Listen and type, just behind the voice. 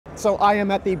So I am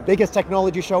at the biggest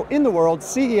technology show in the world,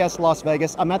 CES Las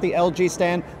Vegas. I'm at the LG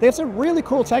stand. They have some really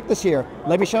cool tech this year.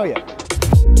 Let me show you.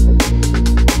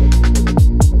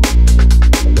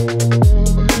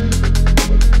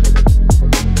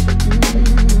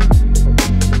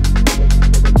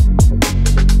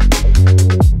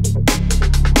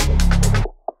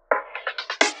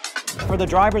 For the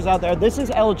drivers out there, this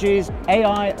is LG's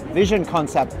AI vision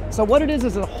concept. So what it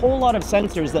is a whole lot of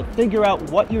sensors that figure out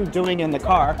what you're doing in the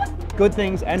car, good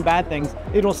things and bad things.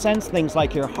 It'll sense things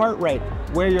like your heart rate,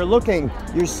 where you're looking,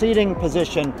 your seating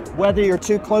position, whether you're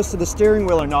too close to the steering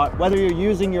wheel or not, whether you're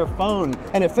using your phone,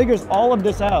 and it figures all of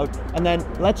this out and then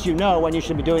lets you know when you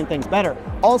should be doing things better.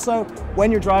 Also,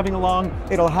 when you're driving along,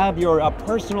 it'll have your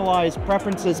personalized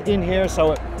preferences in here,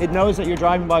 so it knows that you're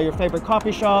driving by your favorite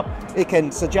coffee shop. It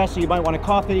can suggest you might want a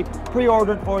coffee,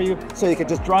 pre-order it for you, so you can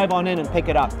just drive on in and pick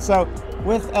it up. So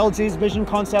with LG's vision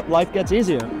concept, life gets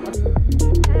easier.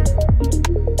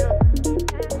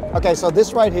 Okay, so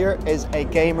this right here is a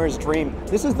gamer's dream.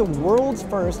 This is the world's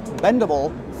first bendable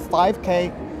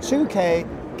 5K,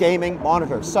 2K gaming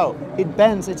monitor. So it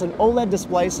bends, it's an OLED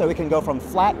display, so it can go from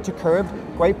flat to curved,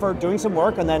 great for doing some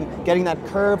work and then getting that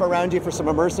curve around you for some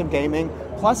immersive gaming.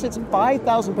 Plus it's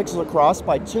 5,000 pixels across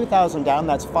by 2,000 down,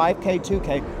 that's 5K,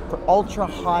 2K for ultra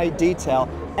high detail.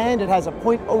 And it has a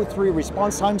 0.03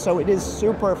 response time, so it is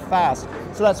super fast.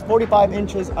 So that's 45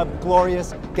 inches of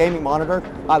glorious gaming monitor.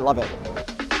 I love it.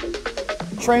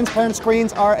 Transparent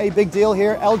screens are a big deal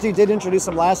here. LG did introduce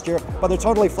them last year, but they're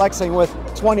totally flexing with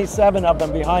 27 of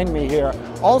them behind me here.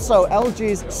 Also,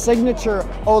 LG's signature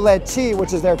OLED T,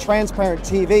 which is their transparent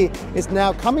TV, is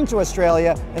now coming to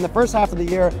Australia in the first half of the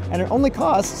year, and it only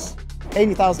costs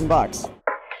 80,000 bucks.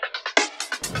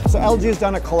 So LG has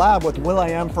done a collab with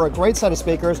will.i.am for a great set of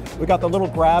speakers. We got the little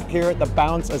grab here, the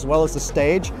bounce, as well as the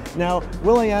stage. Now,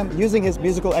 will.i.am, using his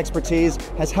musical expertise,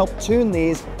 has helped tune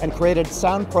these and created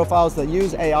sound profiles that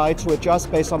use AI to adjust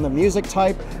based on the music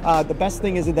type. The best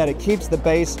thing is that it keeps the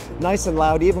bass nice and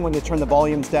loud, even when you turn the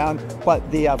volumes down, but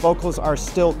the vocals are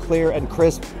still clear and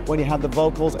crisp when you have the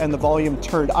vocals and the volume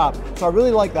turned up. So I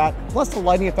really like that. Plus the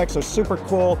lighting effects are super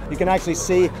cool. You can actually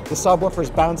see the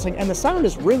subwoofers bouncing, and the sound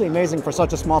is really amazing for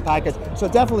such a small package. So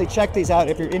definitely check these out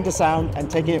if you're into sound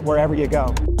and taking it wherever you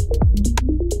go.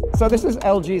 So this is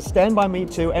LG's Stand By Me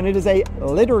 2, and it is a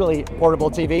literally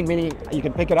portable TV, meaning you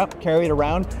can pick it up, carry it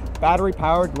around. Battery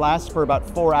powered, lasts for about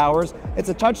 4 hours. It's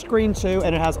a touchscreen too,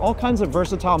 and it has all kinds of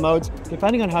versatile modes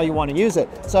depending on how you want to use it.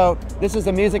 So this is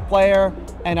the music player,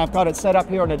 and I've got it set up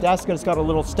here on a desk, and it's got a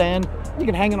little stand. You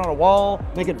can hang it on a wall,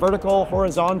 make it vertical,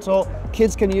 horizontal.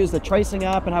 Kids can use the tracing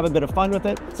app and have a bit of fun with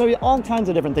it. So all kinds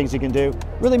of different things you can do.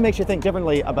 Really makes you think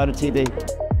differently about a TV.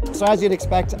 So as you'd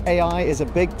expect, AI is a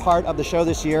big part of the show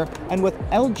this year, and with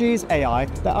LG's AI,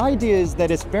 the idea is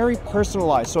that it's very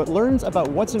personalized, so it learns about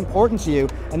what's important to you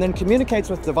and then communicates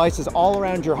with devices all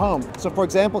around your home. So for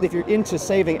example, if you're into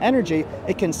saving energy,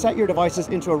 it can set your devices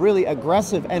into a really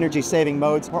aggressive energy saving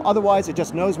modes, or otherwise it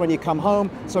just knows when you come home,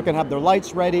 so it can have the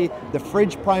lights ready, the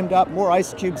fridge primed up, more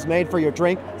ice cubes made for your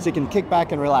drink, so you can kick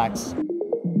back and relax.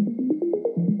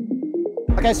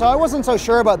 Okay, so I wasn't so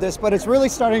sure about this, but it's really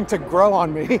starting to grow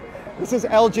on me. This is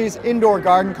LG's indoor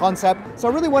garden concept. So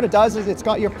really what it does is it's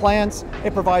got your plants,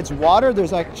 it provides water.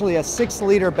 There's actually a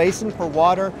 6-liter basin for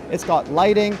water. It's got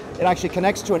lighting. It actually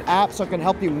connects to an app so it can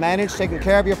help you manage taking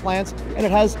care of your plants. And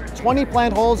it has 20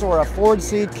 plant holes or a forward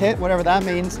seed kit, whatever that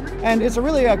means. And it's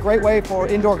really a great way for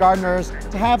indoor gardeners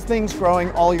to have things growing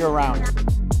all year round.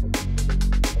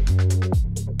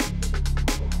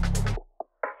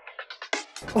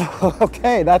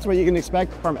 Okay, that's what you can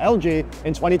expect from LG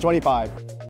in 2025.